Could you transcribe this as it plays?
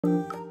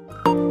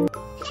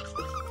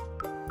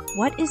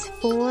What is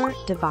 4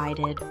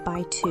 divided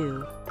by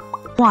 2?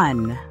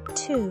 1,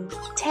 2,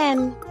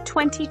 10,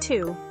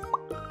 22.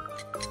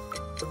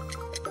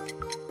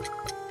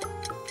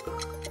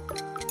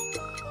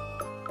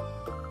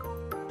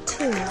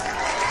 2.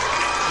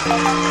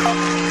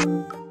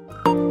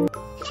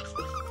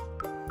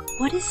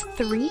 What is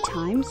 3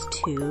 times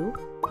 2?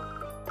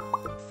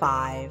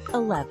 5,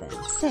 11,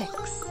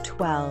 6,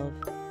 12.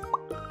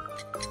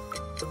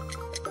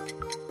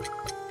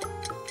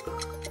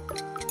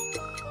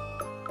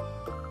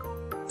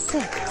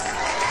 6.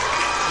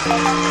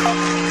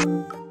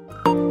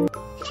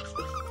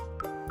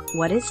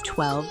 What is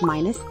 12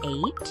 minus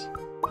 8?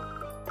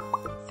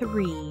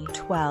 3,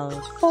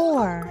 12,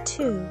 4,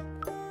 2.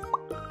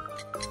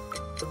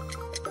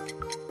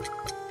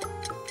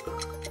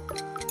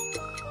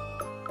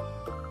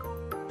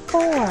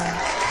 4.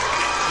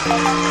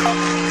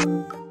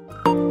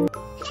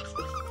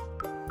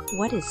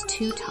 What is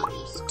 2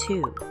 times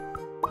 2?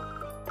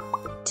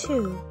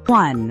 2,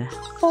 1,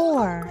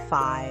 4,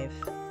 5.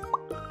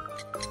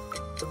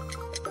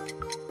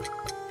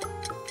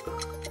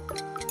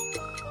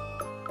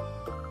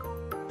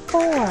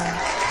 4.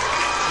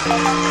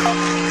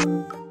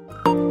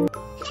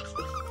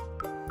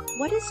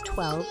 What is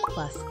 12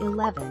 plus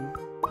 11?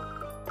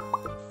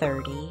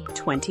 30,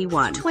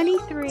 21,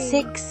 23,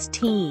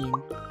 16,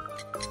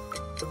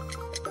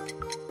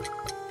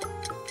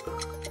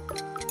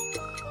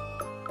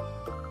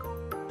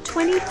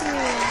 23.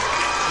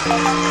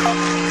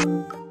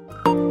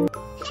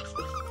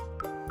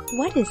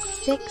 What is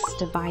 6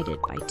 divided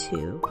by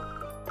 2?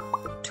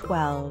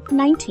 12,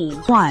 19,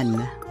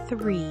 1,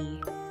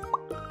 3.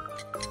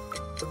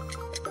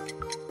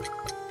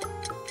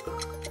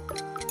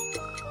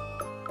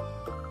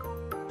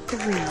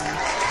 3.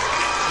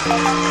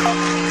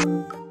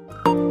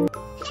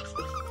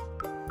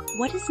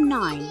 What is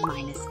 9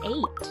 minus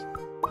 8?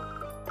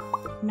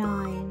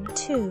 9,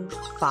 2,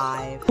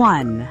 5.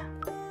 1,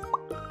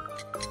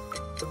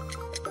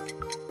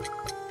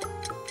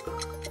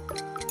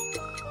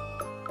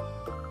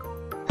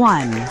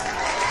 1.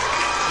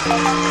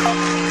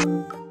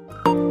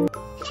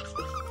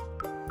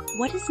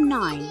 What is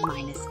 9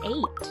 minus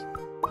 8?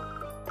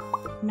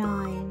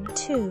 9,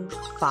 2,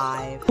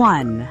 5.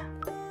 1,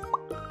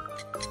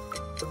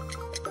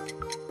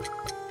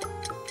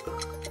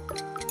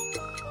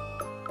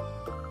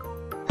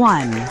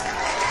 1.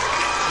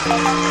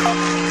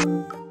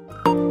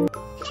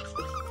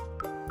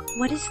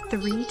 What is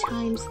 3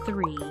 times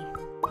 3?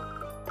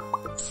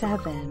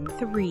 7,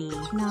 3,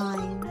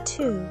 9,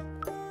 2.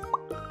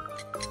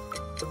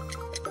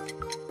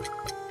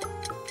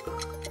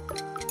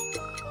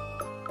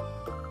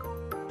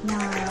 9.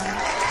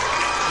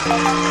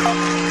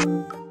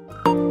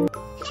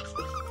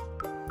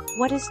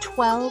 What is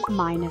 12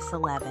 minus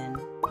 11?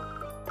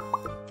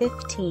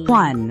 15.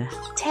 1,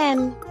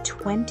 10,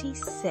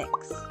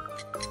 26.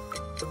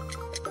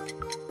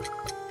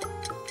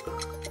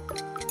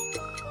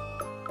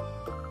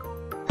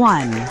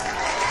 1.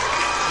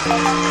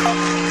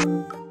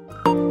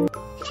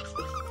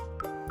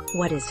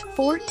 What is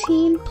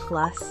 14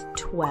 plus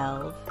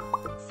 12?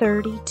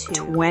 32,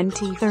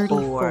 24,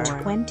 34,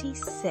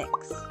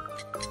 26.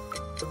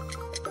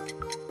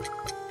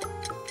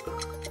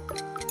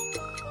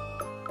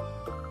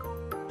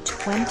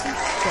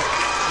 26.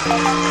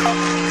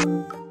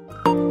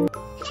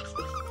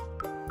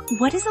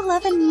 What is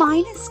 11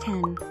 minus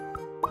 10?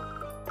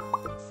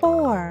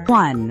 4,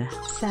 1,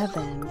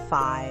 7,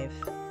 5.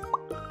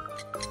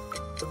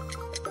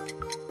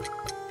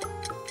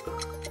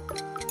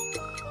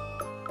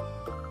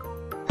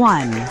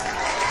 1.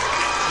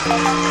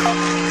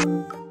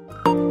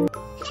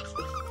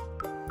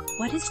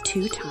 What is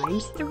 2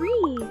 times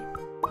 3?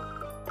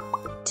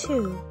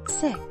 2,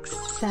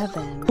 6,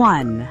 7.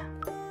 1,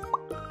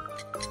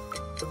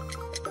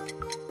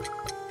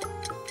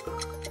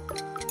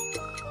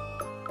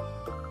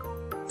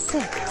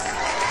 6.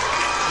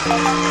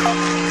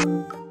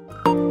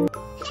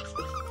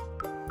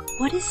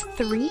 What is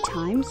 3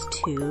 times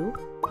 2?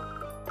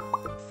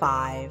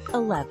 5,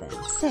 11,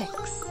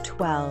 6,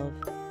 12.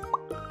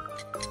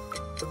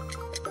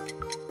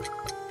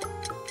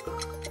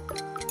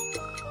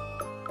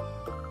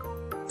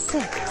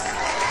 6.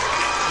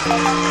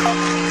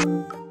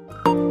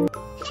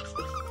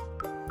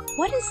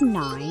 What is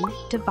 9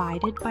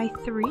 divided by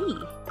 3?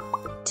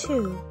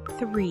 2,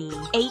 3,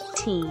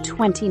 18,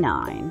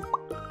 29,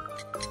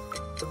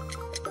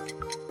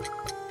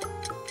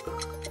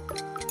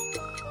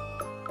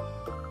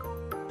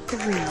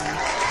 3.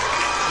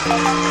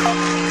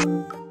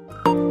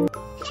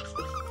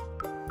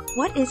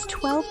 What is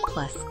 12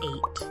 plus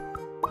 8?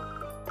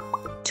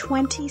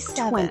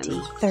 27,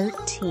 20,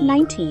 13,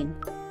 19.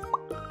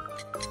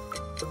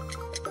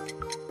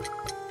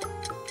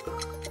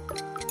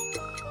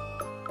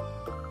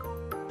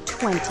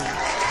 20.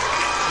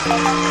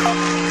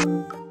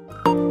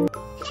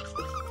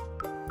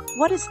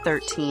 What is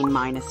 13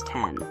 minus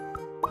 10?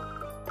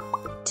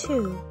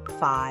 2,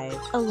 5,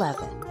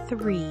 11,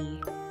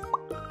 3.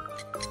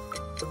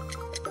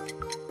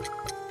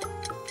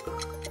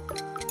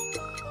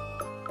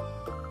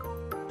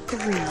 3.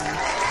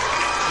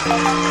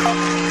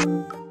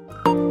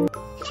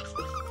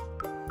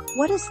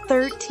 What is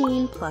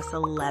 13 plus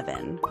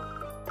 11?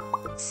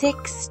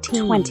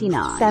 16.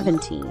 29.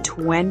 17.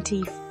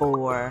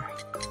 24.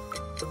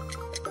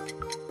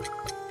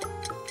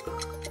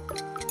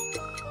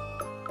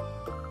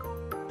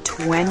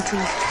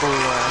 24.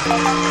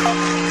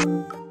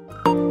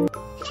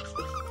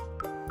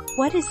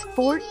 What is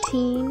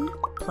 14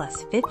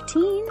 plus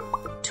 15?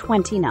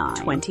 29.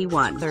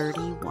 21.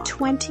 31.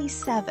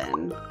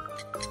 27.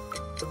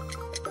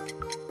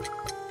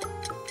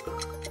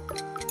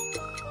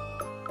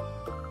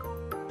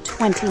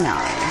 29.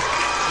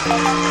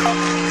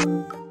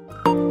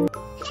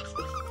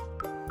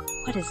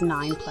 What is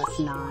 9 plus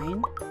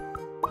 9?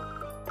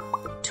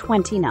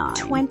 29.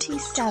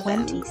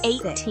 27. 26.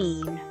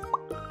 18.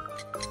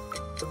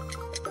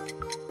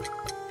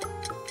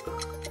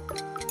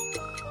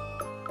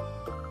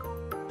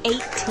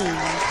 18.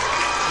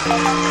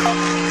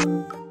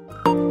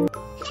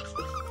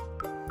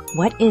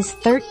 What is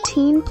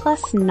 13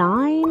 plus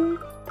 9?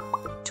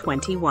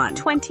 21.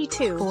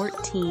 22.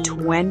 14.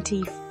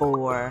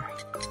 24.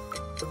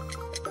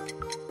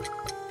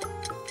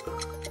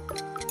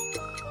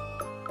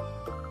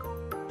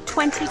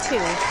 22.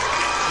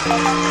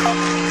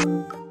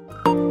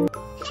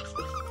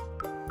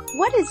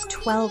 What is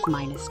 12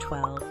 minus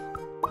 12?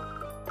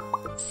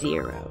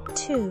 0.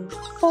 2.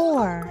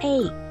 4.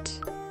 8.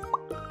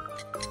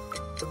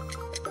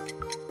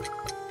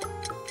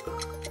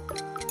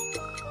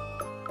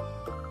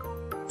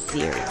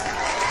 0.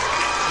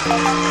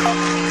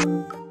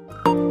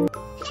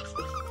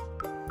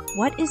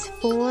 What is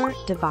 4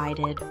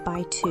 divided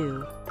by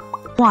 2?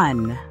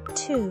 1.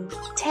 2.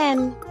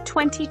 10.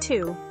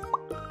 22.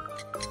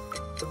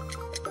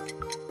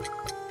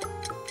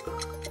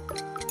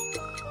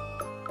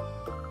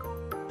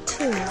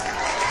 2.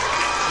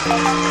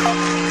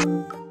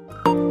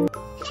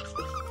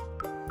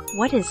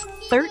 What is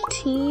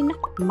 13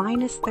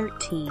 minus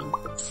 13?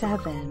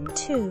 7.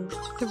 2.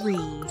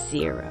 3.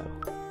 0.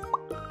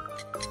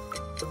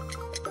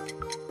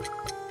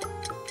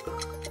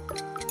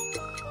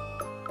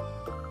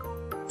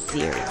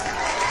 0.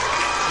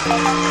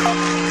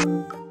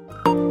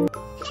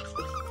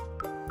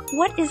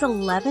 What is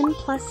 11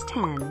 plus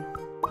 10?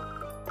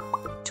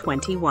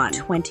 21.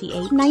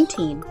 28.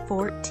 19.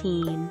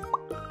 14.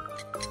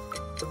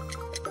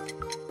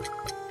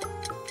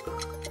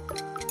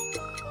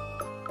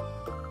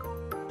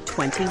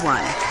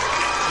 21.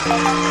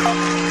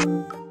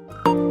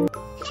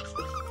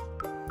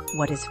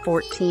 What is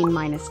 14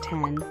 minus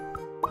 10?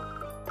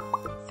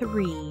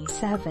 3.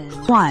 7.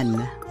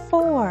 1.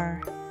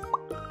 4.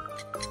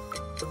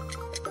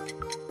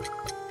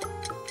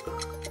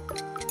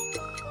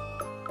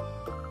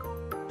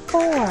 4.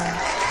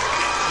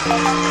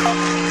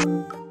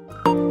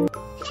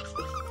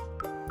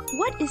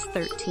 What is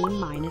 13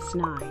 minus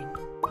 9?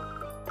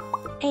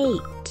 8.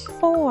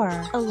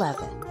 4.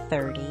 11.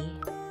 30.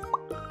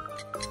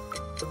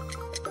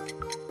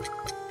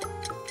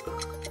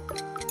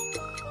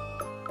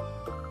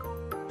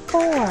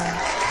 4.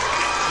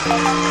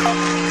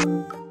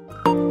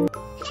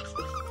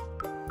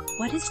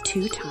 What is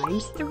 2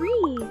 times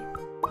 3?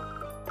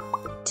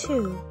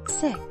 2.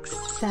 6.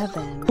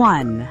 7.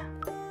 1.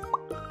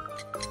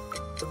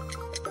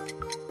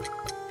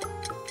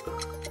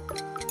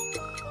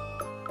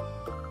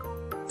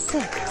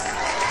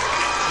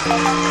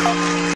 6.